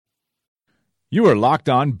You are Locked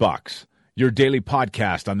On Bucks, your daily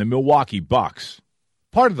podcast on the Milwaukee Bucks.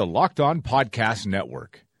 Part of the Locked On Podcast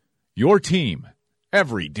Network. Your team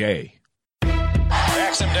every day.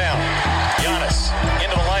 Backs him down. Giannis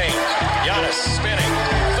into the lane. Giannis spinning.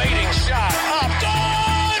 Fading shot. Up.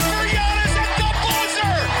 Good for Giannis at the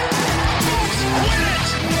buzzer. Win it.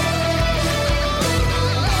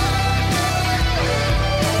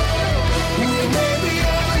 We may be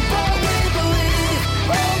young, but we believe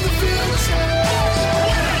on the future.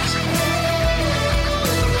 Win it.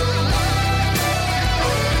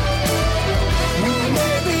 We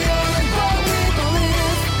may be young, but we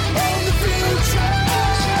believe on the future.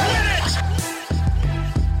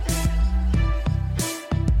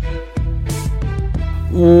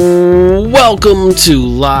 Welcome to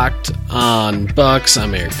Locked On Bucks.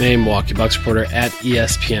 I'm Eric Name, Milwaukee Bucks reporter at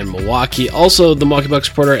ESPN Milwaukee. Also, the Milwaukee Bucks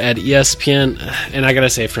reporter at ESPN. And I gotta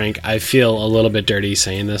say, Frank, I feel a little bit dirty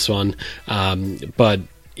saying this one, but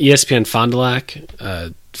ESPN Fond du Lac.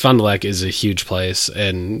 Fond du Lac is a huge place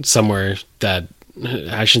and somewhere that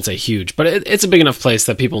I shouldn't say huge, but it's a big enough place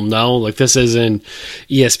that people know. Like, this isn't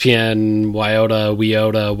ESPN,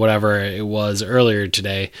 Wiota, whatever it was earlier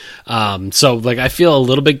today. So, like, I feel a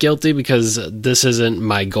little bit guilty because this isn't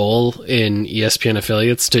my goal in ESPN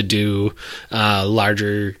affiliates to do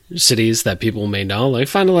larger cities that people may know. Like,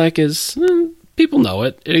 Fond du Lac is... people know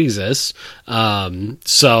it exists.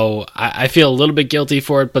 So I feel a little bit guilty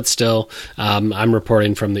for it, but still, I'm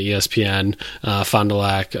reporting from the ESPN Fond du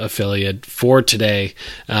Lac affiliate for today.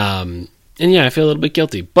 And yeah, I feel a little bit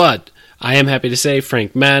guilty, but I am happy to say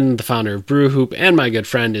Frank Madden, the founder of Brew Hoop and my good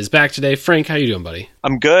friend, is back today. Frank, how you doing, buddy?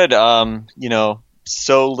 I'm good.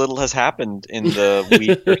 So little has happened in the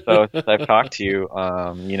week or so since I've talked to you.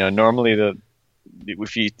 Normally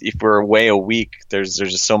if we're away a week, there's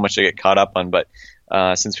just so much to get caught up on. But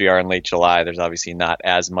since we are in late July, there's obviously not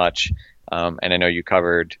as much. And I know you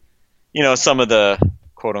covered, some of the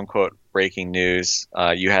quote unquote breaking news.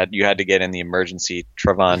 You had to get in the emergency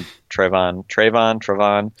Trevon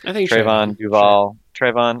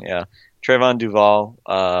Duval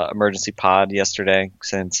emergency pod yesterday,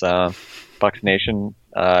 since Bucks Nation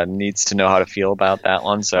needs to know how to feel about that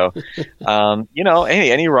one. So,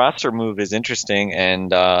 hey, any roster move is interesting,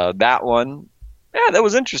 and that one, that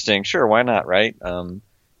was interesting. Sure, why not, right?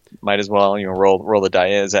 Might as well, roll the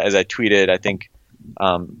dice. As I tweeted, I think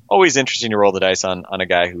always interesting to roll the dice on a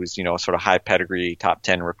guy who's sort of high pedigree, top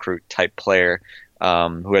 10 recruit type player,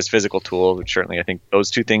 who has physical tools. Which certainly, I think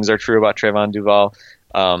those two things are true about Trevon Duval.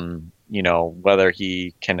 Whether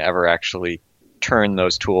he can ever actually turn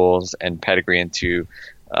those tools and pedigree into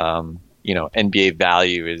NBA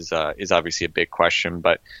value is obviously a big question,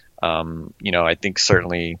 but I think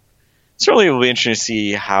certainly it will be interesting to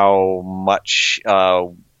see how much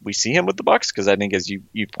we see him with the Bucks, because I think, as you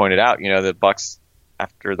pointed out, the Bucks,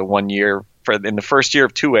 after the 1 year in the first year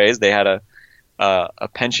of two ways, they had a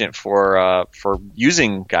penchant for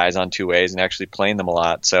using guys on two ways and actually playing them a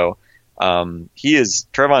lot. So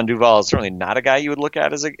Trevon Duval is certainly not a guy you would look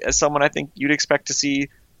at as someone I think you'd expect to see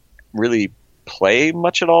really play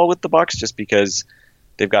much at all with the Bucks, just because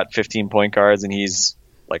they've got 15 point guards and he's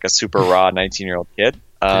like a super raw 19-year-old kid.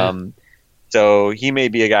 So he may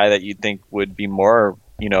be a guy that you'd think would be more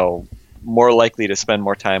likely to spend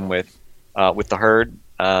more time with the herd,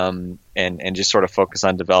 and just sort of focus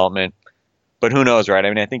on development. But who knows, right?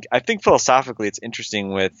 I mean, I think philosophically it's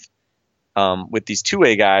interesting with these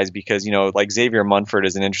two-way guys, because like Xavier Munford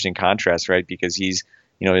is an interesting contrast, right? Because he's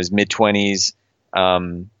his mid-20s,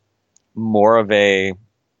 more of a,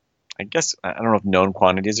 I guess, I don't know if known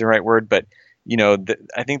quantity is the right word, but I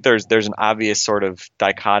think there's an obvious sort of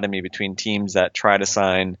dichotomy between teams that try to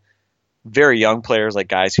sign very young players, like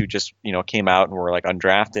guys who just came out and were like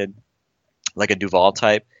undrafted, like a Duval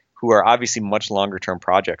type, who are obviously much longer term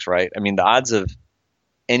projects, right? I mean, the odds of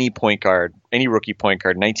any point guard, any rookie point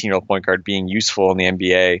guard, 19-year-old point guard being useful in the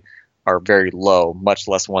NBA are very low, much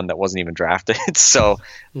less one that wasn't even drafted. So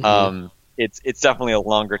it's definitely a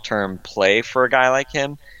longer term play for a guy like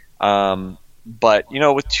him. But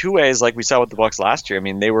with two ways, like we saw with the Bucks last year, I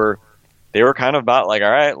mean, they were kind of about like,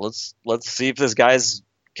 all right, let's see if this guy's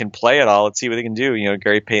can play at all. Let's see what they can do.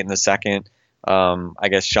 Gary Payton II, I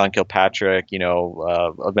guess Sean Kilpatrick,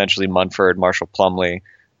 eventually Munford, Marshall Plumlee.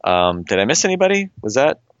 Did I miss anybody? Were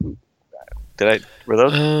those?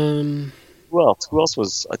 Who else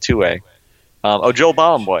was a two-way? Joel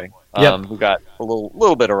Bolomboy, who got a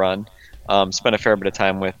little bit of run, spent a fair bit of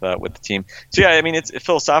time with the team. So yeah, I mean,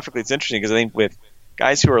 philosophically it's interesting, because I think with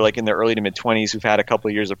guys who are like in their early to mid 20s, who've had a couple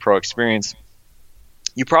of years of pro experience,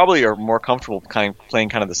 you probably are more comfortable playing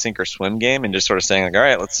kind of the sink or swim game and just sort of saying like, all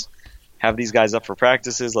right, let's have these guys up for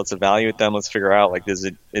practices. Let's evaluate them. Let's figure out, like, is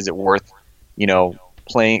it worth,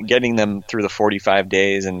 getting them through the 45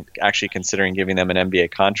 days and actually considering giving them an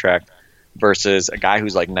NBA contract versus a guy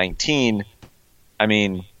who's like 19. I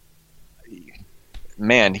mean,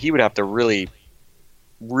 man, he would have to really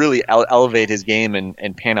elevate his game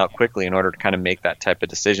and pan out quickly in order to kind of make that type of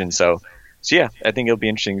decision. So yeah, I think it'll be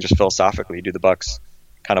interesting just philosophically. Do the Bucks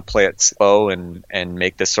kind of play it slow and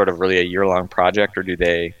make this sort of really a year-long project, or do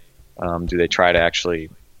they try to actually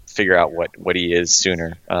figure out what he is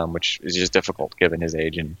sooner, which is just difficult given his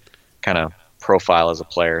age and kind of profile as a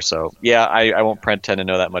player. So yeah, I won't pretend to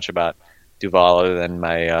know that much about Duval other than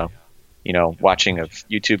my watching of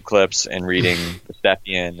YouTube clips and reading the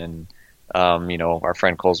Stepien and our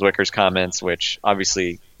friend Cole Zwicker's comments, which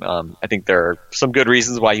obviously I think there are some good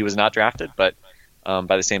reasons why he was not drafted, but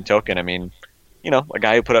by the same token, I mean, a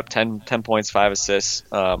guy who put up 10 points, 5 assists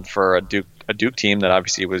for a Duke team that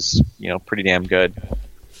obviously was pretty damn good.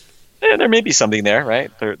 And there may be something there,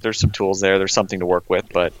 right? There's some tools there. There's something to work with,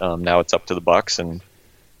 but now it's up to the Bucks and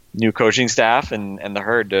new coaching staff and the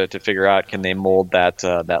herd to figure out, can they mold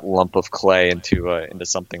that lump of clay into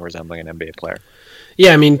something resembling an NBA player.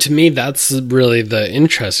 Yeah, I mean, to me, that's really the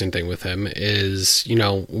interesting thing with him is,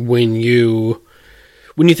 when you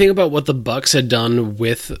think about what the Bucks had done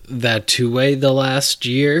with that two-way the last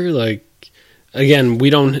year, like, again,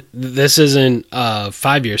 this isn't a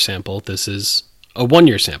 5-year sample. This is a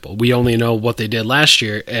 1-year sample. We only know what they did last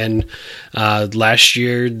year, and last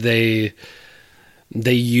year they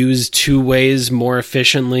used two ways more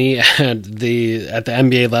efficiently at the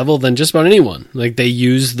NBA level than just about anyone. Like, they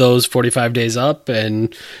used those 45 days up,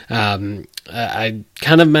 and I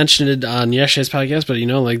kind of mentioned it on yesterday's podcast, but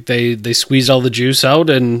they squeezed all the juice out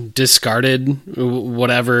and discarded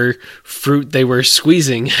whatever fruit they were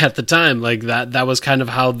squeezing at the time. Like, that was kind of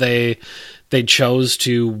how they chose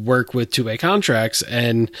to work with two-way contracts,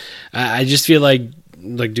 and I just feel like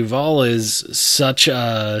Duval is such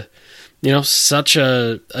a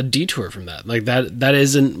detour from that. Like, that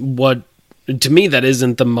isn't what, to me, that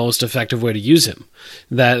isn't the most effective way to use him.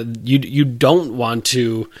 That you don't want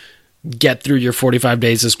to get through your 45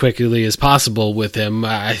 days as quickly as possible with him.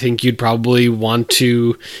 I think you'd probably want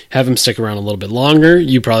to have him stick around a little bit longer.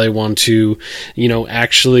 You probably want to,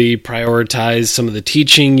 actually prioritize some of the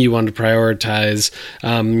teaching. You want to prioritize,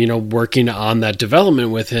 working on that development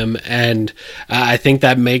with him. And I think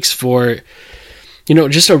that makes for,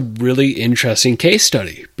 just a really interesting case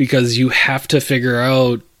study, because you have to figure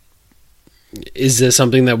out, is this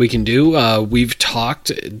something that we can do? We've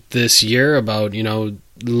talked this year about,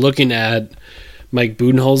 looking at Mike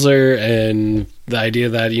Budenholzer and the idea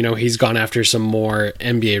that, he's gone after some more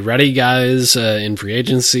NBA ready guys in free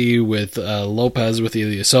agency with Lopez, with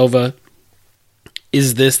Ilyasova.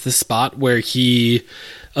 Is this the spot where he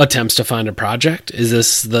attempts to find a project? Is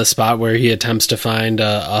this the spot where he attempts to find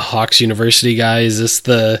a Hawks University guy? Is this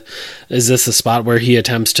the spot where he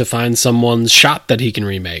attempts to find someone's shot that he can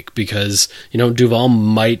remake? Because, Duval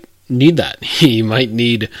might need that. He might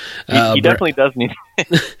need... he definitely does need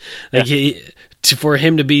for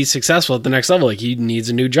him to be successful at the next level, he needs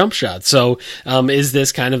a new jump shot. So is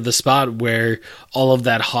this kind of the spot where all of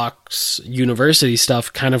that Hawks University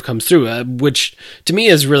stuff kind of comes through, which to me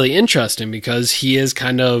is really interesting, because he is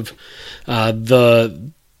kind of the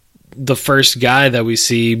first guy that we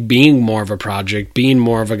see being more of a project, being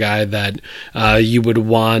more of a guy that you would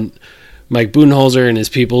want Mike Budenholzer and his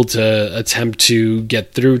people to attempt to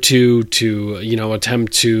get through to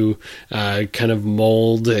attempt to kind of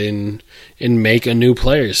mold and make a new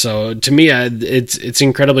player. So to me, it's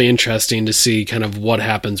incredibly interesting to see kind of what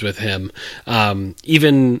happens with him,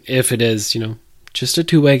 even if it is, just a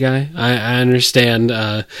two-way guy. I understand,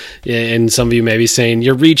 and some of you may be saying,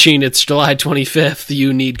 you're reaching, it's July 25th,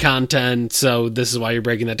 you need content, so this is why you're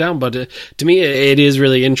breaking that down. But to me, it is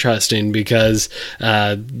really interesting, because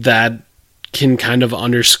that can kind of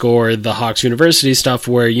underscore the Hawks University stuff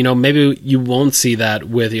where, maybe you won't see that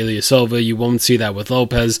with Ilyasova, you won't see that with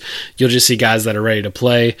Lopez, you'll just see guys that are ready to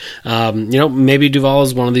play. Maybe Duval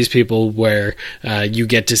is one of these people where you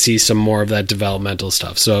get to see some more of that developmental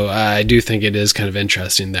stuff. So I do think it is kind of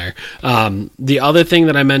interesting there. The other thing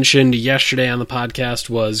that I mentioned yesterday on the podcast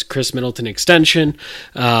was Chris Middleton extension.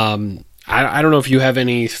 I don't know if you have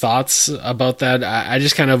any thoughts about that. I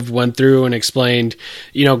just kind of went through and explained,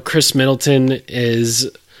 Chris Middleton is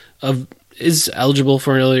eligible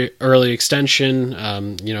for an early extension,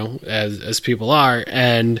 as people are.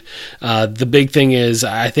 And the big thing is,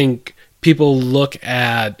 I think people look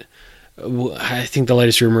at, I think the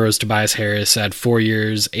latest rumor was Tobias Harris at 4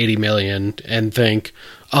 years, $80 million, and think,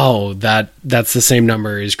 oh, that's the same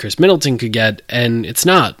number as Chris Middleton could get, and it's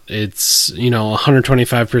not. It's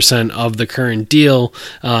 125% of the current deal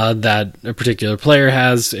that a particular player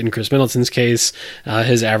has. In Chris Middleton's case,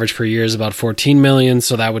 his average per year is about $14 million,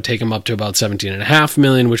 so that would take him up to about $17.5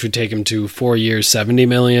 million, which would take him to 4 years, $70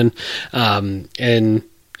 million. And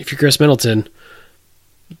if you're Chris Middleton,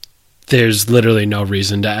 there's literally no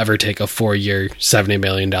reason to ever take a 4-year, $70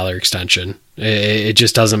 million extension. It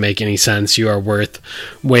just doesn't make any sense. You are worth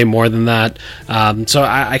way more than that. So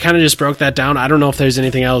I kind of just broke that down. I don't know if there's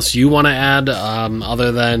anything else you want to add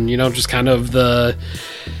other than, just kind of to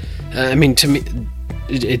me,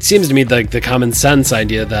 it seems to me like the common sense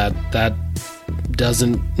idea that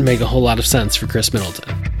doesn't make a whole lot of sense for Chris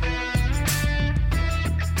Middleton.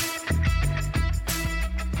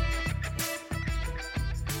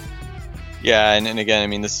 Yeah, and again, I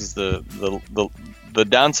mean, this is the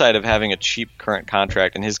downside of having a cheap current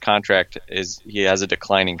contract, and his contract he has a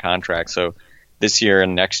declining contract. So this year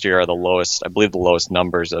and next year are the lowest, I believe, the lowest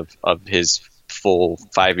numbers of his full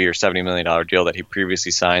 5-year, $70 million deal that he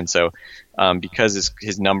previously signed. So because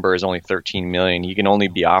his number is only $13 million, he can only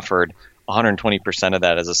be offered 120% of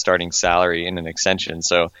that as a starting salary in an extension.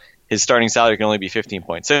 So his starting salary can only be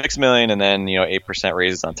 $15.6 million, and then 8%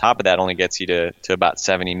 raises on top of that only gets you to about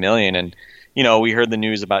 $70 million. And we heard the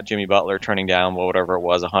news about Jimmy Butler turning down whatever it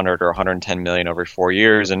was, 100 or 110 million over 4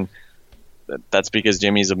 years, and that's because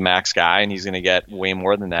Jimmy's a max guy, and he's going to get way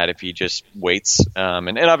more than that if he just waits.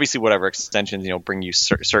 And obviously, whatever extensions bring you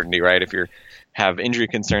certainty, right? If you have injury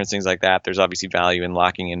concerns, things like that, there's obviously value in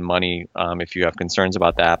locking in money if you have concerns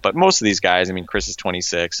about that. But most of these guys, I mean, Chris is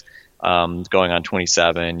 26. Going on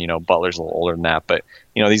 27, Butler's a little older than that, but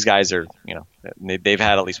these guys are, they've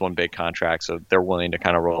had at least one big contract, so they're willing to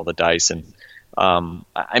kind of roll the dice. And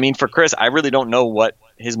I mean, for Chris, I really don't know what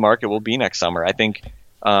his market will be next summer. I think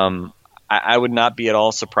I would not be at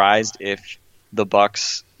all surprised if the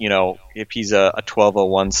Bucks, if he's a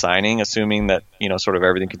 1201 signing, assuming that sort of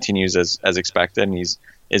everything continues as expected, and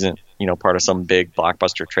isn't part of some big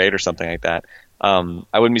blockbuster trade or something like that.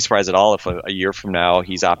 I wouldn't be surprised at all if a year from now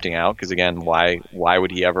he's opting out, because again, why would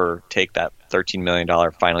he ever take that $13 million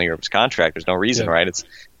final year of his contract? There's no reason, right?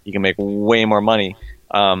 He can make way more money.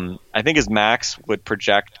 I think his max would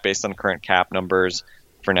project, based on current cap numbers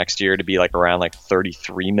for next year, to be around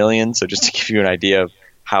 33 million. So just to give you an idea of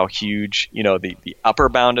how huge the upper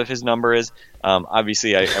bound of his number is.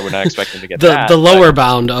 Obviously, I would not expect him to get that. The lower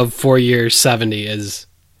bound of 4 years 70 is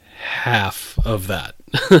half of that.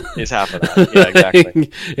 Is half of that. Yeah,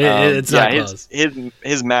 exactly. It's not close.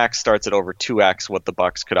 His max starts at over 2x what the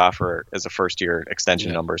Bucks could offer as a first year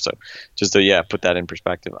extension number. So just to put that in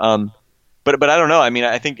perspective. But I don't know. I mean,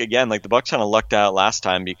 I think again, the Bucks kind of lucked out last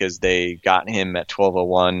time because they got him at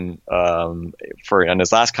 1201 on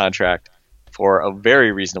his last contract for a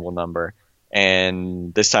very reasonable number.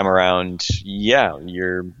 And this time around, I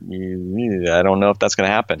don't know if that's going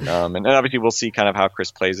to happen. And obviously we'll see kind of how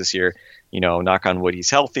Chris plays this year. Knock on wood, he's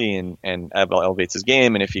healthy and elevates his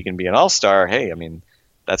game. And if he can be an all-star, hey, I mean,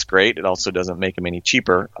 that's great. It also doesn't make him any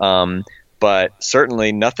cheaper. But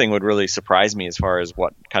certainly nothing would really surprise me as far as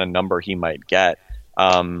what kind of number he might get.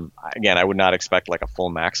 Again, I would not expect a full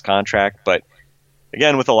max contract, but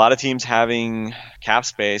again, with a lot of teams having cap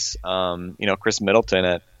space, Chris Middleton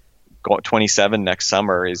at 27 next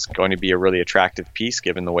summer is going to be a really attractive piece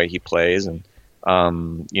given the way he plays. And,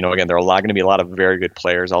 again, there are going to be a lot of very good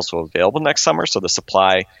players also available next summer. So the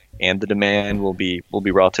supply and the demand will be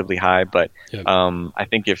relatively high. But I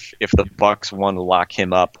think if the Bucks want to lock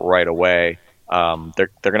him up right away, they're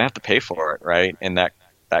going to have to pay for it. Right. And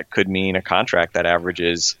that could mean a contract that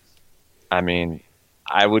averages, I mean,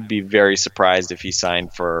 I would be very surprised if he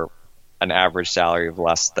signed for an average salary of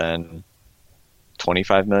less than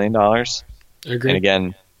 $25 million. Agreed. And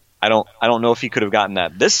again, I don't know if he could have gotten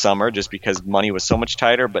that this summer just because money was so much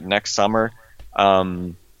tighter, but next summer,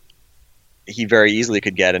 he very easily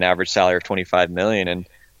could get an average salary of $25 million and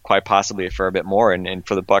quite possibly a fair bit more. And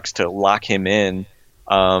for the Bucks to lock him in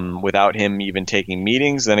without him even taking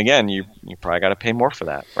meetings, then again, you probably got to pay more for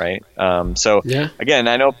that, right? Again,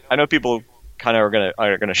 I know people kind of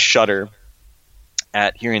are gonna shudder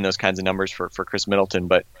at hearing those kinds of numbers for Chris Middleton,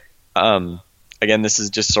 but again, this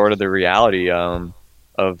is just sort of the reality of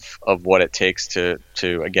what it takes to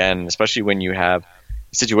again, especially when you have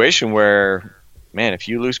a situation where, man, if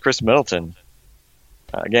you lose Chris Middleton,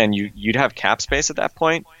 again, you'd have cap space at that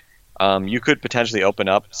point. You could potentially open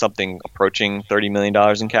up something approaching $30 million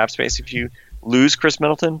in cap space if you lose Chris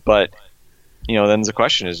Middleton, but then the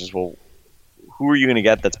question is just, well, who are you going to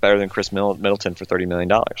get that's better than Chris Middleton for $30 million,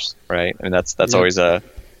 right? I mean, that's always a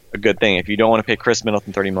good thing. If you don't want to pay Chris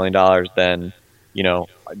Middleton $30 million, then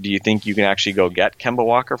do you think you can actually go get Kemba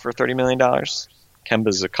Walker for $30 million?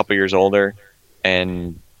 Kemba's a couple years older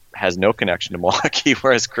and has no connection to Milwaukee,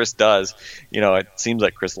 whereas Chris does. It seems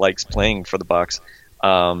like Chris likes playing for the Bucks.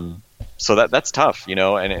 So that's tough,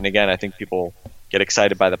 and again, I think people get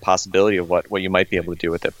excited by the possibility of what you might be able to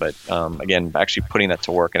do with it. But again, actually putting that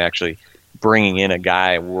to work and actually bringing in a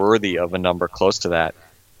guy worthy of a number close to that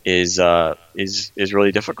is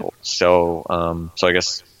really difficult. So I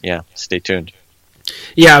guess, stay tuned.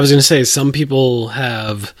 Yeah, I was going to say, some people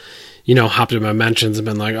have, hopped in my mentions and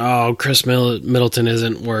been like, oh, Chris Middleton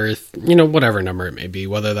isn't worth, whatever number it may be,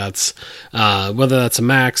 whether that's a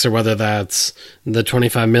max or whether that's the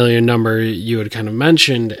 25 million number you had kind of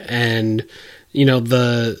mentioned. And,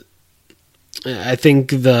 I think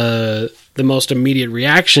the most immediate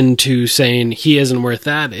reaction to saying he isn't worth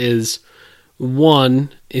that is,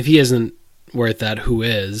 one, if he isn't worth that, who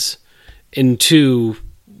is? And two,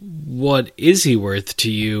 what is he worth to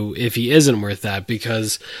you if he isn't worth that?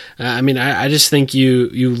 Because, I just think you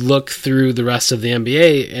look through the rest of the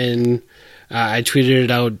NBA, and I tweeted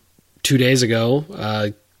it out 2 days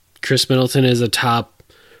ago. Chris Middleton is a top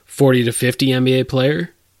 40 to 50 NBA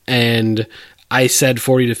player, and I said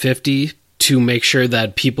 40 to 50 to make sure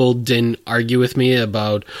that people didn't argue with me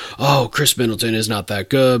about, oh, Chris Middleton is not that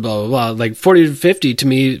good, blah, blah, blah. Like 40 to 50 to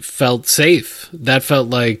me felt safe. That felt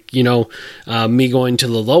like, me going to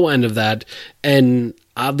the low end of that. And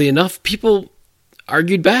oddly enough, people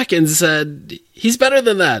argued back and said, he's better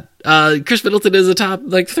than that. Chris Middleton is a top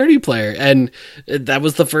 30 player. And that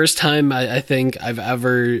was the first time I think I've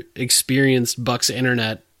ever experienced Bucks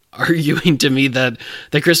internet arguing to me that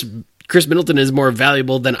Chris Middleton is more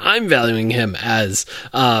valuable than I'm valuing him as,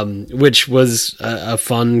 which was a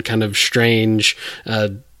fun kind of strange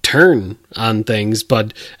turn on things.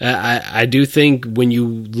 But I do think when you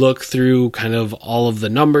look through kind of all of the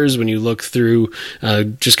numbers, when you look through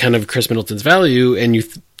just kind of Chris Middleton's value, and you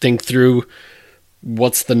think through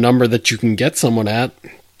what's the number that you can get someone at,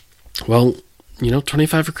 well,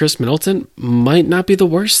 25 for Chris Middleton might not be the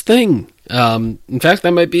worst thing. In fact,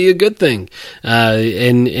 that might be a good thing.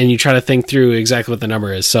 And you try to think through exactly what the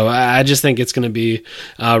number is. So I just think it's going to be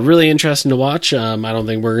really interesting to watch. I don't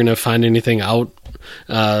think we're going to find anything out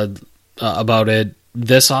about it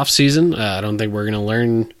this off season. I don't think we're going to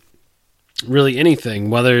learn really anything,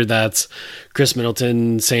 whether that's Chris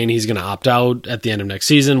Middleton saying he's going to opt out at the end of next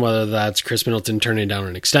season, whether that's Chris Middleton turning down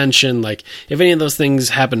an extension. Like, if any of those things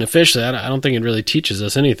happen officially, I don't think it really teaches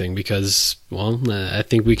us anything, because, well, I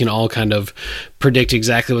think we can all kind of predict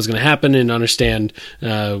exactly what's going to happen and understand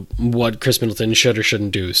what Chris Middleton should or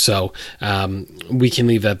shouldn't do. So we can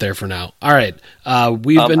leave that there for now. All right.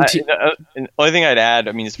 The only thing I'd add,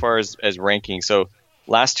 as far as ranking, so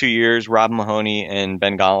last 2 years, Rob Mahoney and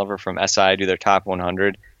Ben Golliver from SI do their top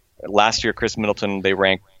 100. Last year, Chris Middleton, they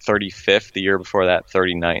ranked 35th. The year before that,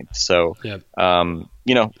 39th. So, yep.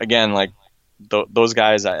 Again, like those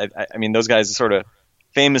guys, those guys sort of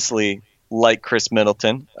famously like Chris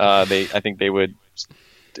Middleton. I think they would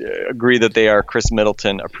agree that they are Chris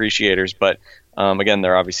Middleton appreciators. But again,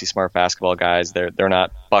 they're obviously smart basketball guys. They're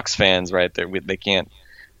not Bucks fans, right? They can't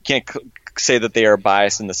say that they are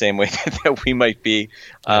biased in the same way that we might be.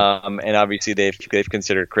 And obviously they've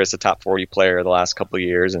considered Chris a top 40 player the last couple of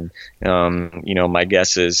years. And, my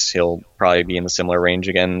guess is he'll probably be in the similar range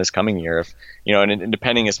again this coming year. If, and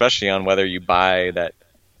depending especially on whether you buy that,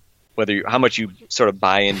 how much you sort of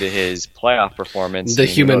buy into his playoff performance. The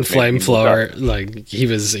human flame flower, he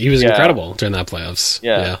was incredible during that playoffs.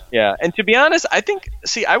 Yeah. And to be honest,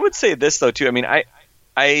 I would say this though too.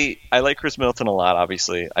 I like Chris Middleton a lot,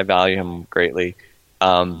 obviously. I value him greatly.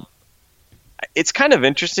 It's kind of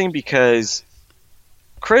interesting because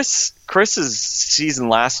Chris's season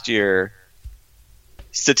last year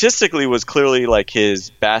statistically was clearly like his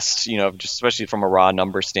best, just especially from a raw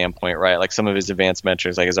number standpoint, right? Like some of his advanced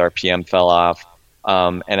metrics, like his RPM fell off.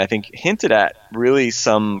 And I think hinted at really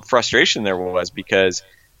some frustration there was, because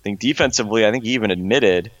I think defensively, I think he even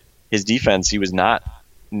admitted his defense, he was not,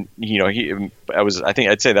 I think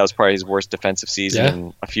I'd say that was probably his worst defensive season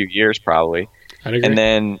in a few years, probably. I'd agree. And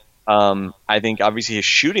then I think obviously his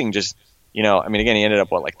shooting just, again, he ended up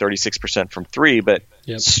 36% from three, but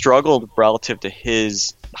struggled relative to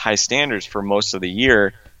his high standards for most of the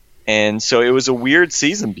year. And so it was a weird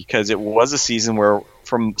season, because it was a season where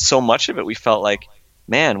from so much of it, we felt like,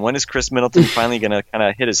 man, when is Chris Middleton finally going to kind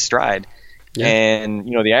of hit his stride? Yeah. And,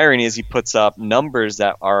 the irony is he puts up numbers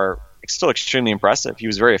that are still extremely impressive. He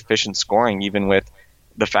was very efficient scoring, even with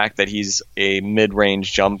the fact that he's a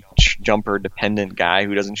mid-range jumper dependent guy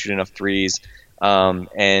who doesn't shoot enough threes.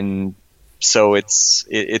 And so it's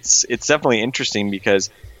definitely interesting, because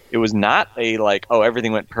it was not a like, oh,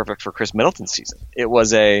 everything went perfect for Chris Middleton's season. It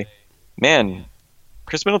was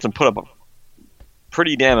Chris Middleton put up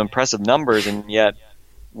pretty damn impressive numbers, and yet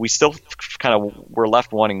we still kind of were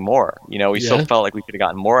left wanting more. We still felt like we could have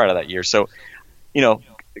gotten more out of that year. So,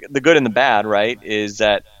 the good and the bad, right, is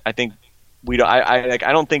that I think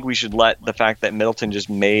I don't think we should let the fact that Middleton just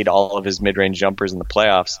made all of his mid-range jumpers in the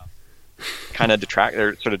playoffs kind of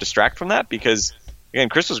distract from that, because again,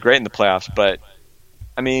 Chris was great in the playoffs, but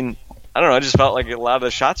I mean, I don't know, I just felt like a lot of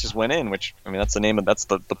the shots just went in, which, I mean, that's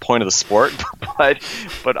the point of the sport,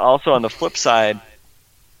 but also on the flip side,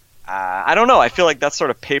 I don't know, I feel like that sort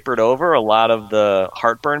of papered over a lot of the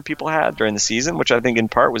heartburn people had during the season, which I think in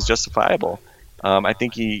part was justifiable. I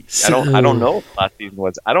think I don't know if last season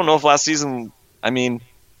was. I don't know if last season. I mean,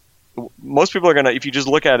 most people are gonna. If you just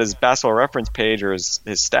look at his basketball reference page or his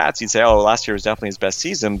stats, you'd say, "Oh, last year was definitely his best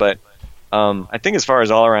season." But I think as far as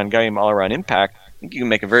all around game, all around impact, I think you can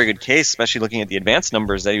make a very good case, especially looking at the advanced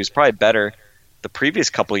numbers, that he was probably better the previous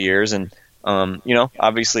couple of years. And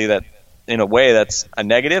obviously that in a way that's a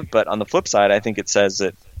negative, but on the flip side, I think it says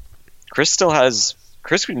that Chris still has.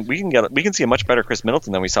 We can see a much better Chris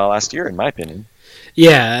Middleton than we saw last year, in my opinion.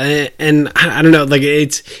 Yeah, and I don't know, like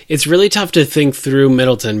it's really tough to think through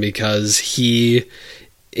Middleton because he,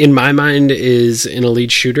 in my mind, is an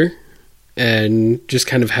elite shooter and just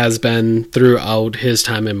kind of has been throughout his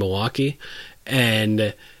time in Milwaukee.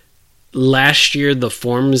 And last year, the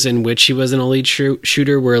forms in which he was an elite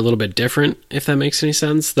shooter were a little bit different, if that makes any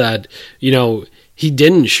sense. That, he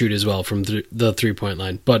didn't shoot as well from the three-point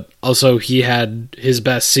line, but also he had his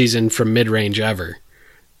best season from mid-range ever.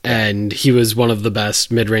 And he was one of the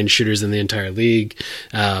best mid-range shooters in the entire league.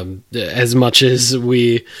 As much as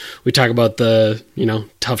we talk about the,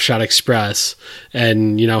 tough shot express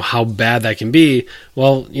and, how bad that can be,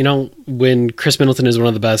 well, when Chris Middleton is one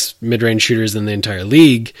of the best mid-range shooters in the entire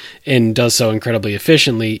league and does so incredibly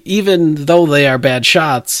efficiently, even though they are bad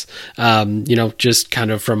shots, just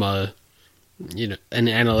kind of from an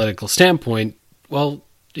analytical standpoint, well,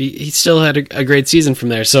 he still had a great season from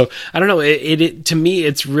there. So I don't know. It to me,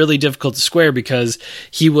 it's really difficult to square because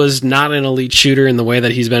he was not an elite shooter in the way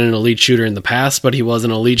that he's been an elite shooter in the past, but he was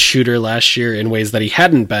an elite shooter last year in ways that he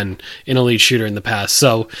hadn't been an elite shooter in the past.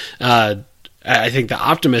 So I think the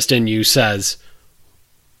optimist in you says,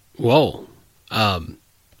 whoa,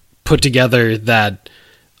 put together that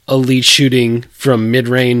elite shooting from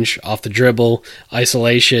mid-range, off the dribble,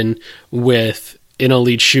 isolation with an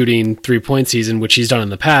elite shooting three-point season, which he's done in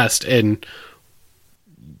the past, and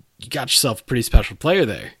you got yourself a pretty special player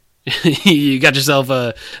there. You got yourself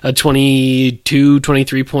a 22,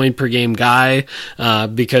 23 point per game guy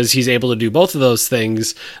because he's able to do both of those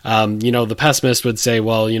things. The pessimist would say,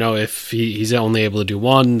 well, if he's only able to do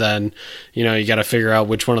one, then, you got to figure out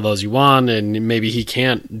which one of those you want, and maybe he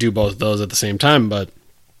can't do both of those at the same time, but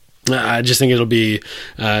I just think it'll be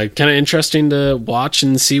kind of interesting to watch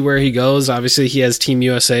and see where he goes. Obviously, he has Team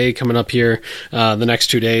USA coming up here the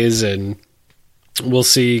next 2 days, and we'll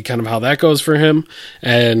see kind of how that goes for him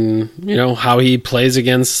and, how he plays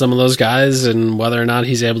against some of those guys and whether or not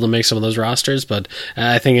he's able to make some of those rosters. But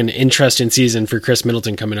I think an interesting season for Chris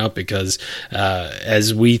Middleton coming up because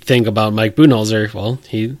as we think about Mike Budenholzer, well,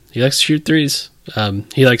 he likes to shoot threes.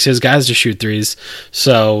 He likes his guys to shoot threes.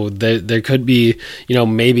 So there could be,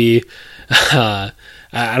 maybe, I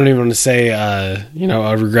don't even want to say, a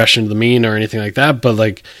regression to the mean or anything like that, but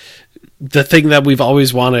like the thing that we've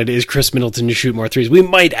always wanted is Chris Middleton to shoot more threes. We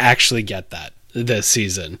might actually get that this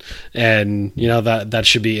season. And, that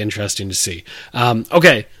should be interesting to see.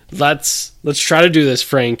 Okay, let's try to do this,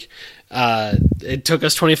 Frank. It took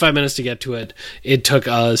us 25 minutes to get to it. It took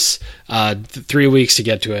us 3 weeks to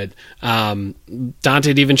get to it.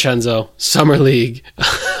 Dante DiVincenzo, Summer League.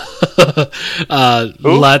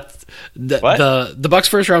 The Bucks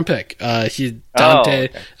first round pick. Dante,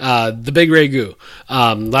 the big Ragu.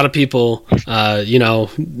 A lot of people,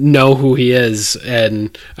 know who he is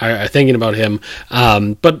and are thinking about him.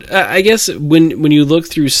 But I guess when you look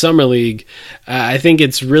through Summer League, I think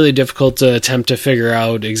it's really difficult to attempt to figure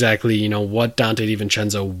out exactly, what Dante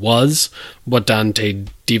DiVincenzo was, what Dante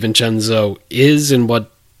DiVincenzo is, and what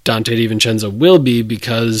Dante DiVincenzo will be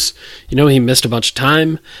because, he missed a bunch of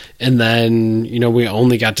time and then, we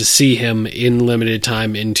only got to see him in limited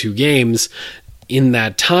time in 2 games. In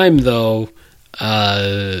that time, though,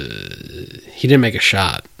 he didn't make a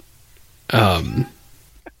shot.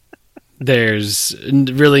 There's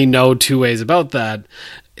really no two ways about that.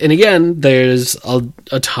 and again, there's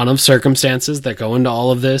a ton of circumstances that go into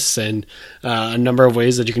all of this, and a number of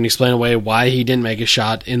ways that you can explain away why he didn't make a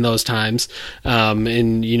shot in those times.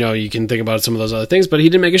 And you can think about some of those other things, but he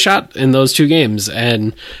didn't make a shot in those 2 games.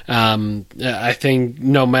 And I think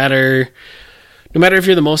no matter if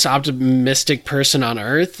you're the most optimistic person on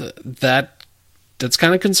earth, that's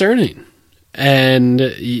kind of concerning. And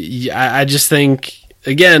I just think,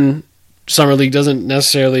 again, Summer League doesn't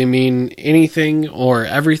necessarily mean anything or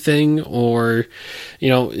everything, or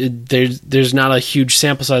there's not a huge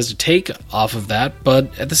sample size to take off of that.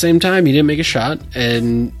 But at the same time, he didn't make a shot,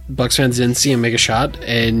 and Bucks fans didn't see him make a shot,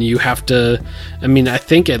 and you have to, I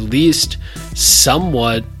think at least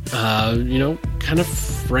somewhat, kind of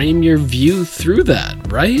frame your view through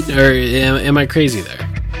that, right? Or am I crazy there?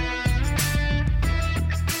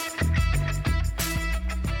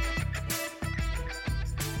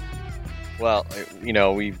 Well,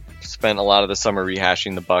 we've spent a lot of the summer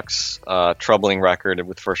rehashing the Bucks' troubling record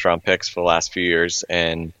with first-round picks for the last few years,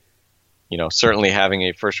 and certainly having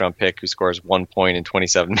a first-round pick who scores 1 point in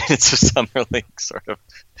 27 minutes of summer league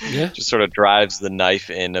just sort of drives the knife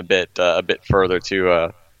in a bit further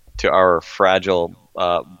to our fragile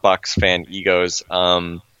Bucks fan egos.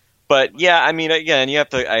 But yeah, again, you have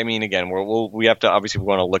to. We have to obviously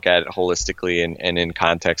want to look at it holistically and in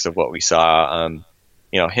context of what we saw.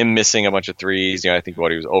 Him missing a bunch of threes. I think he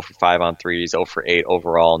was 0 for 5 on threes, 0 for 8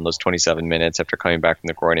 overall in those 27 minutes after coming back from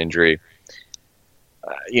the groin injury.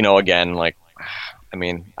 Again, I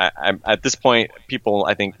at this point, people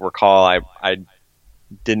I think recall I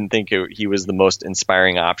didn't think he was the most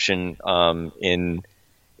inspiring option in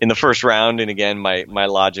the first round. And again, my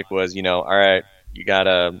logic was, all right, you got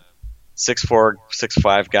a 6'4",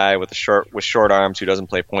 6'5" guy with short arms who doesn't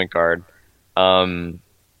play point guard.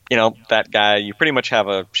 That guy, you pretty much have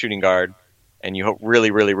a shooting guard, and you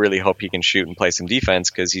really, really, really hope he can shoot and play some defense,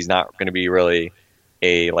 because he's not going to be really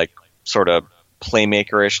a sort of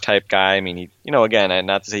playmaker-ish type guy. Again,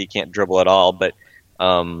 not to say he can't dribble at all, but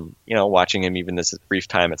watching him even this brief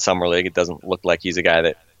time at Summer League, it doesn't look like he's a guy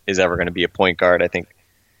that is ever going to be a point guard. I think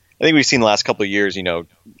we've seen the last couple of years,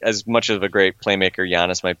 as much of a great playmaker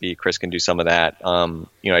Giannis might be, Chris can do some of that.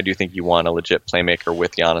 I do think you want a legit playmaker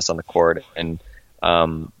with Giannis on the court, and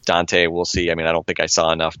Dante, we'll see. I don't think I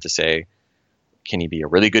saw enough to say, can he be a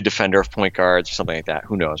really good defender of point guards or something like that?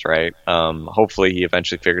 Who knows, right? Hopefully he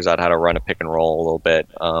eventually figures out how to run a pick and roll a little bit.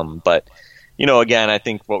 But again, I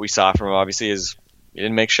think what we saw from him obviously is he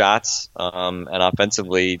didn't make shots, and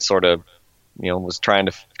offensively sort of, was trying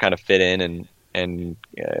to kind of fit in and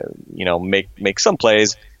make some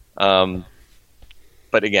plays. But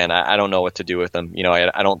again, I don't know what to do with him.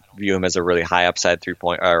 I don't view him as a really high upside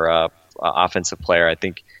 3-point or offensive player. I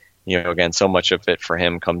think, again, so much of it for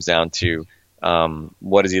him comes down to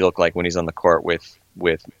what does he look like when he's on the court with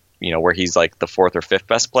where he's like the 4th or 5th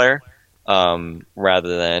best player,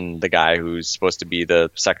 rather than the guy who's supposed to be the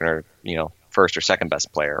 2nd or 1st or 2nd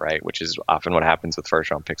best player, right? Which is often what happens with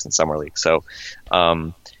first round picks in summer league. So,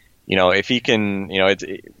 if he can,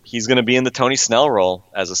 he's going to be in the Tony Snell role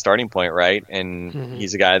as a starting point, right? And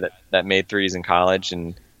he's a guy that made threes in college,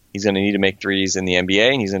 and he's going to need to make threes in the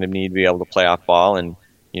NBA, and he's going to need to be able to play off ball. And,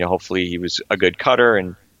 hopefully he was a good cutter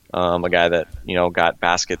and a guy that, got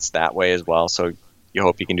baskets that way as well. So you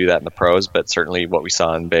hope he can do that in the pros. But certainly what we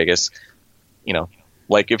saw in Vegas,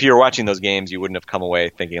 if you were watching those games, you wouldn't have come away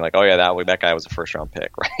thinking like, oh yeah, that guy was a first round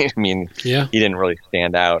pick, right? He didn't really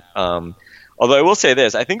stand out. Although I will say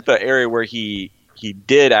this, I think the area where he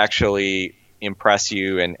did actually impress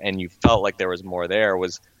you and you felt like there was more there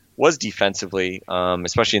was defensively,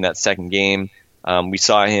 especially in that second game. We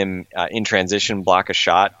saw him in transition block a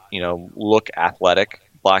shot, look athletic,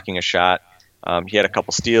 blocking a shot. He had a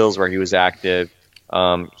couple steals where he was active.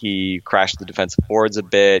 He crashed the defensive boards a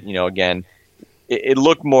bit. Again, it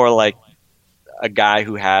looked more like a guy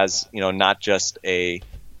who has, not just a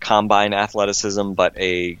combine athleticism, but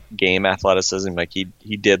a game athleticism. Like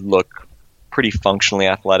he did look pretty functionally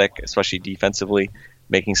athletic, especially defensively,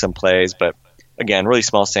 making some plays. But again, really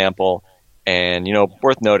small sample. And,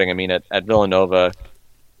 worth noting, at Villanova,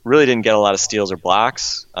 really didn't get a lot of steals or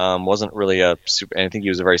blocks. Wasn't really I think he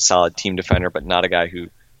was a very solid team defender, but not a guy who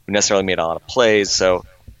necessarily made a lot of plays. So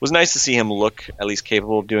it was nice to see him look at least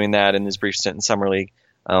capable of doing that in his brief stint in Summer League.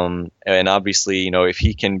 And obviously, if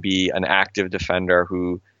he can be an active defender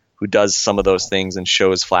who does some of those things and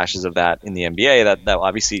shows flashes of that in the NBA, that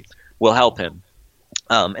obviously will help him.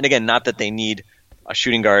 And again, not that they need a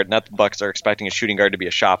shooting guard, not the Bucks are expecting a shooting guard to be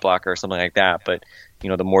a shot blocker or something like that, but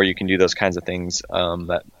the more you can do those kinds of things,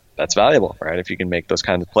 that's valuable, right? If you can make those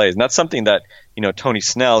kinds of plays. And that's something that, Tony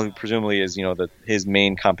Snell, who presumably is, his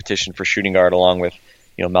main competition for shooting guard along with,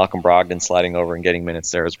 Malcolm Brogdon sliding over and getting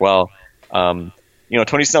minutes there as well.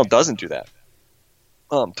 Tony Snell doesn't do that.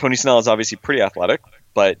 Tony Snell is obviously pretty athletic,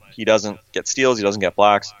 but he doesn't get steals. He doesn't get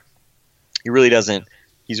blocks. He really doesn't.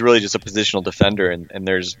 He's really just a positional defender, and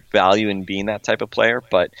there's value in being that type of player.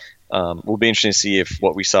 But we'll be interested to see if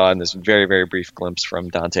what we saw in this very, very brief glimpse from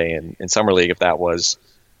Dante in Summer League, if that was,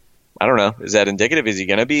 I don't know, is that indicative? Is he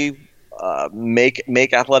going to be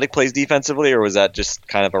make athletic plays defensively, or was that just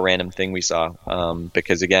kind of a random thing we saw?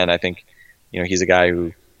 Because again, I think he's a guy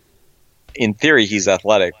who, in theory, he's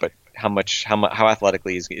athletic, but how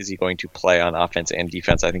athletically is he going to play on offense and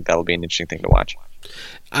defense? I think that'll be an interesting thing to watch.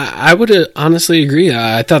 I would honestly agree.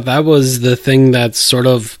 I thought that was the thing that sort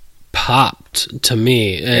of popped to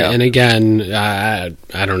me. Yeah. And again, I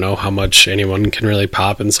don't know how much anyone can really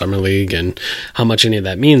pop in Summer League and how much any of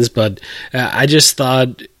that means, but I just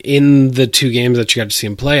thought in the 2 games that you got to see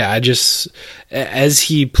him play, as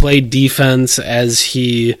he played defense, as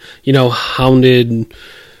he, hounded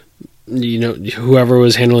whoever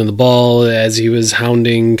was handling the ball, as he was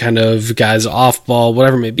hounding kind of guys off ball,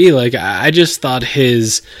 whatever it may be, like I just thought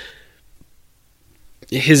his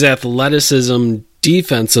athleticism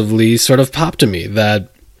defensively sort of popped to me, that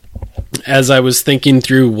as I was thinking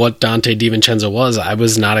through what Dante DiVincenzo was, I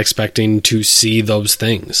was not expecting to see those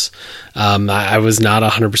things. I was not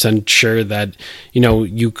 100% sure that,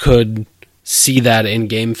 you could see that in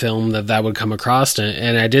game film, that would come across.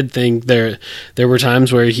 And I did think there were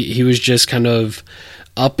times where he was just kind of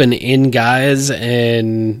up and in guys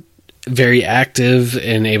and very active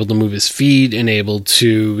and able to move his feet and able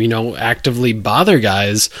to, actively bother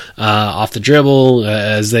guys off the dribble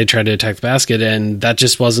as they try to attack the basket. And that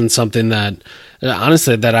just wasn't something that,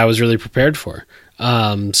 honestly, that I was really prepared for.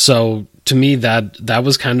 So to me, that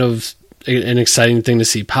was kind of an exciting thing to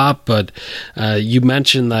see pop. But you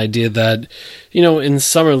mentioned the idea that, in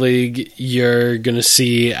Summer League, you're going to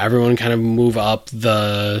see everyone kind of move up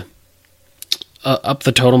the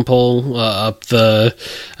totem pole, up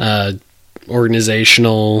the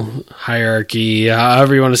organizational hierarchy,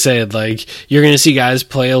 however you want to say it. Like, you're going to see guys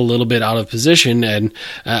play a little bit out of position, and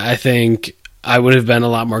I think I would have been a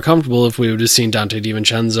lot more comfortable if we would have seen Dante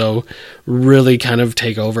DiVincenzo really kind of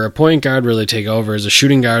take over a point guard, really take over as a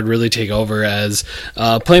shooting guard, really take over as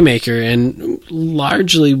a playmaker, and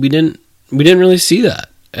largely we didn't really see that.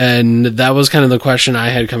 And that was kind of the question I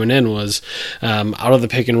had coming in was, out of the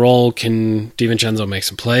pick and roll, can DiVincenzo make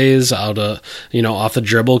some plays? Out of, off the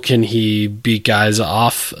dribble, can he beat guys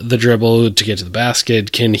off the dribble to get to the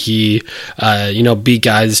basket? Can he, beat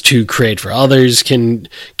guys to create for others? Can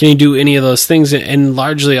he do any of those things? And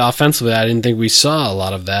largely offensively, I didn't think we saw a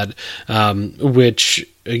lot of that, which,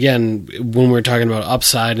 again, when we're talking about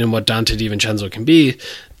upside and what Dante DiVincenzo can be,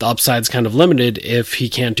 the upside's kind of limited if he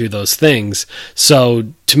can't do those things. So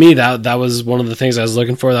to me, that was one of the things I was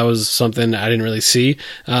looking for. That was something I didn't really see.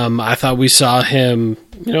 I thought we saw him,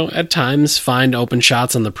 at times find open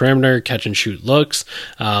shots on the perimeter, catch and shoot looks.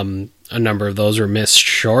 A number of those were missed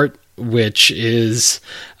short, which is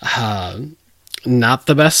not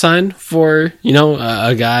the best sign for,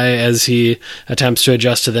 a guy as he attempts to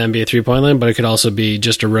adjust to the NBA 3-point line, but it could also be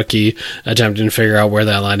just a rookie attempting to figure out where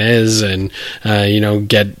that line is and,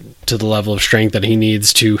 get to the level of strength that he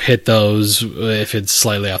needs to hit those, if it's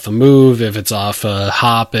slightly off the move, if it's off a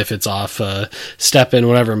hop, if it's off a step in,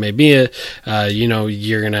 whatever it may be,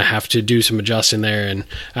 you're going to have to do some adjusting there. And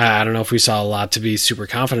I don't know if we saw a lot to be super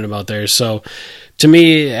confident about there. So to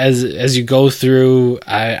me, as you go through,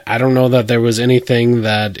 I don't know that there was anything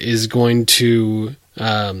that is going to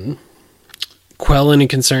quell any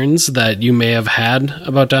concerns that you may have had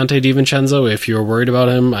about Dante DiVincenzo. If you're worried about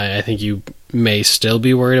him, I think you may still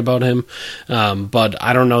be worried about him, but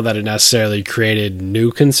I don't know that it necessarily created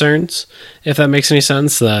new concerns, if that makes any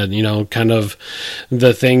sense. That, kind of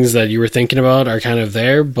the things that you were thinking about are kind of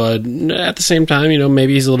there, but at the same time,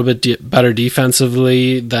 maybe he's a little bit better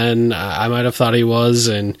defensively than I might have thought he was,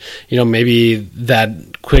 and maybe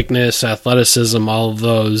that quickness, athleticism, all of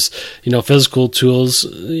those physical tools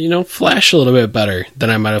flash a little bit better than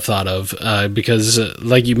I might have thought of, because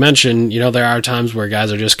like you mentioned, there are times where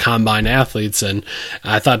guys are just combine athletes, and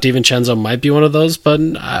I thought DiVincenzo might be one of those, but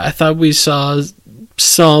I thought we saw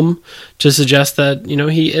some to suggest that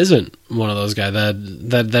he isn't one of those guys,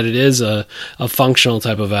 that it is a functional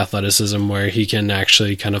type of athleticism where he can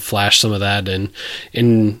actually kind of flash some of that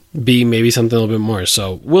and be maybe something a little bit more.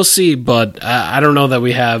 So we'll see, but I don't know that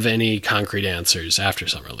we have any concrete answers after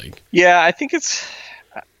Summer League. Yeah, I think it's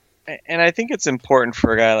important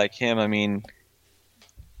for a guy like him. I mean,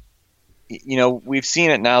 we've seen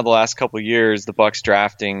it now the last couple of years, the Bucks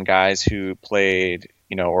drafting guys who played,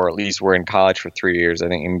 or at least were in college for 3 years. I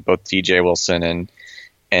think both DJ Wilson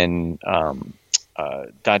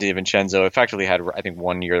Dante DiVincenzo effectively had, I think,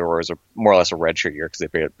 1 year where it was more or less a redshirt year because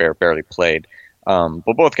they barely played. But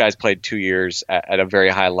both guys played 2 years at a very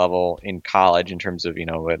high level in college in terms of,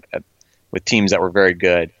 with teams that were very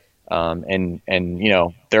good. And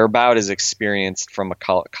they're about as experienced from a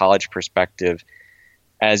college perspective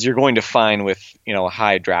as you're going to find with, a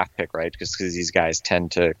high draft pick, right? Just because these guys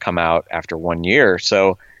tend to come out after 1 year.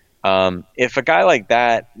 So if a guy like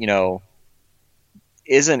that,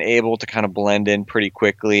 isn't able to kind of blend in pretty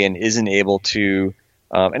quickly and isn't able to,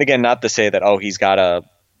 and again, not to say that, he's got to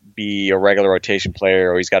be a regular rotation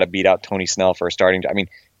player or he's got to beat out Tony Snell for a starting. I mean,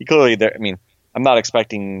 he clearly, I'm not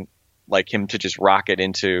expecting like him to just rocket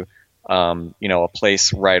into, a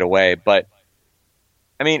place right away. But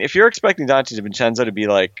I mean, if you're expecting Dante DiVincenzo to be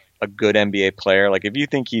like a good NBA player, like if you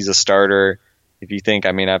think he's a starter, if you think,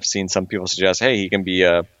 I've seen some people suggest, hey, he can be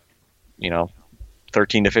a,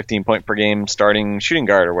 13 to 15 point per game starting shooting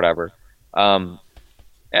guard or whatever.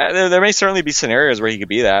 There may certainly be scenarios where he could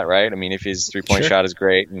be that, right? I mean, if his 3-point shot is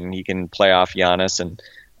great and he can play off Giannis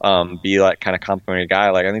and be like kind of complimentary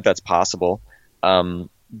guy, like I think that's possible. But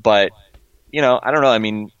I don't know. I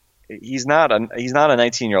mean, he's not a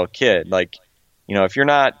 19-year-old kid. Like, if you're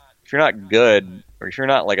not good or if you're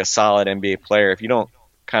not like a solid NBA player, if you don't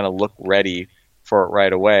kind of look ready for it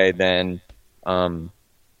right away, then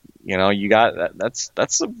you got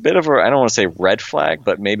that's a bit of I don't want to say red flag,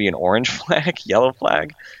 but maybe an orange flag, yellow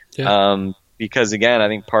flag. Yeah. Because again, I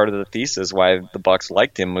think part of the thesis why the Bucks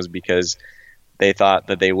liked him was because they thought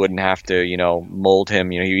that they wouldn't have to, mold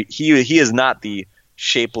him. He is not the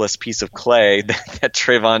shapeless piece of clay that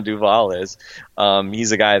Trayvon Duval is.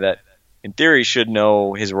 He's a guy that in theory should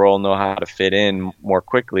know his role, know how to fit in more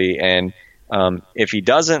quickly. And if he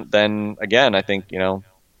doesn't, then again, I think,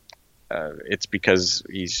 it's because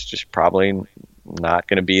he's just probably not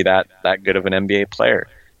going to be that good of an NBA player.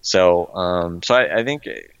 So I think,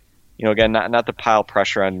 again, not to pile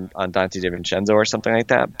pressure on Dante DiVincenzo or something like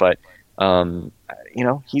that, but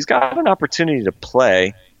he's got an opportunity to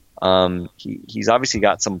play. He's obviously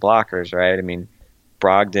got some blockers, right? I mean,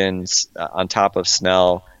 Brogdon on top of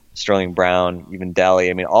Snell, Sterling Brown, even Delly.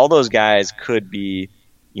 I mean, all those guys could be,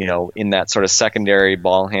 in that sort of secondary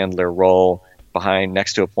ball handler role behind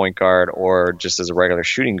next to a point guard or just as a regular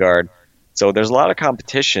shooting guard. So there's a lot of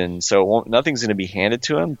competition. So nothing's going to be handed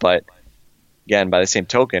to him. But again, by the same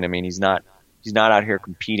token, I mean, he's not out here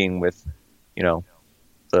competing with,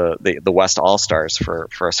 the West All-Stars for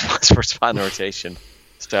a spot in the rotation.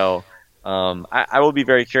 So I will be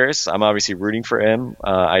very curious. I'm obviously rooting for him.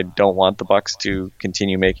 I don't want the Bucks to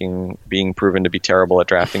continue being proven to be terrible at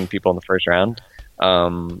drafting people in the first round.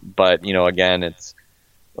 But again,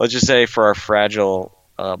 let's just say for our fragile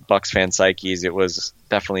Bucks fan psyches, it was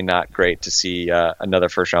definitely not great to see another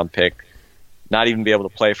first round pick not even be able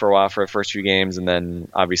to play for a while for the first few games, and then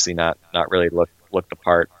obviously not really look the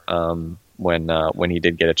part when he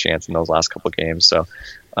did get a chance in those last couple of games. So,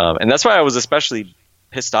 and that's why I was especially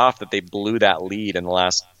pissed off that they blew that lead in the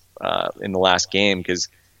last game, because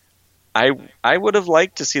I would have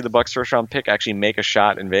liked to see the Bucks first round pick actually make a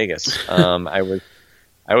shot in Vegas. I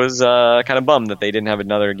was kind of bummed that they didn't have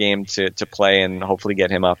another game to play and hopefully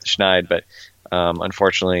get him off the schneid, but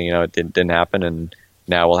unfortunately, it didn't happen, and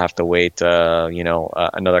now we'll have to wait,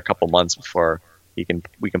 another couple months before we can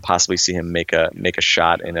possibly see him make a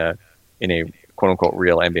shot in a quote unquote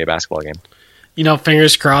real NBA basketball game.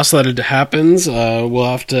 Fingers crossed that it happens. We'll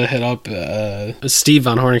have to hit up Steve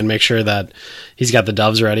Von Horn and make sure that he's got the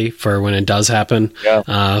doves ready for when it does happen,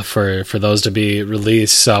 for those to be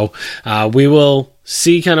released. So we will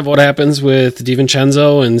see kind of what happens with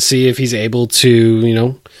DiVincenzo and see if he's able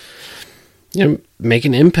to, make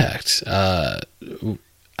an impact.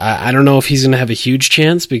 I don't know if he's going to have a huge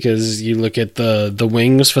chance, because you look at the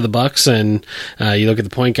wings for the Bucks and you look at the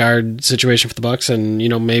point guard situation for the Bucks, and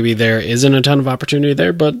maybe there isn't a ton of opportunity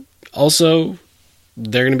there, but also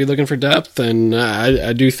they're going to be looking for depth, and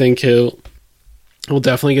I do think he'll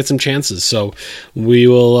definitely get some chances. So we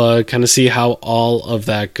will kind of see how all of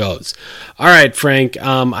that goes. All right, Frank.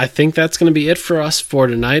 I think that's going to be it for us for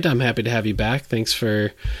tonight. I'm happy to have you back. Thanks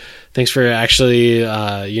for actually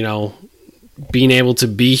being able to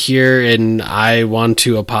be here, and I want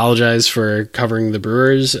to apologize for covering the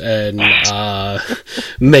Brewers and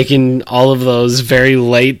making all of those very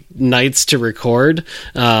late nights to record,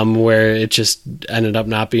 where it just ended up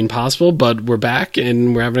not being possible, but we're back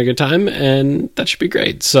and we're having a good time, and that should be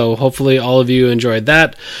great. So hopefully all of you enjoyed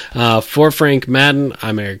that. For Frank Madden,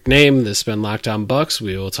 I'm Eric Name. This has been Locked On Bucks.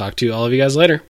 We will talk to all of you guys later.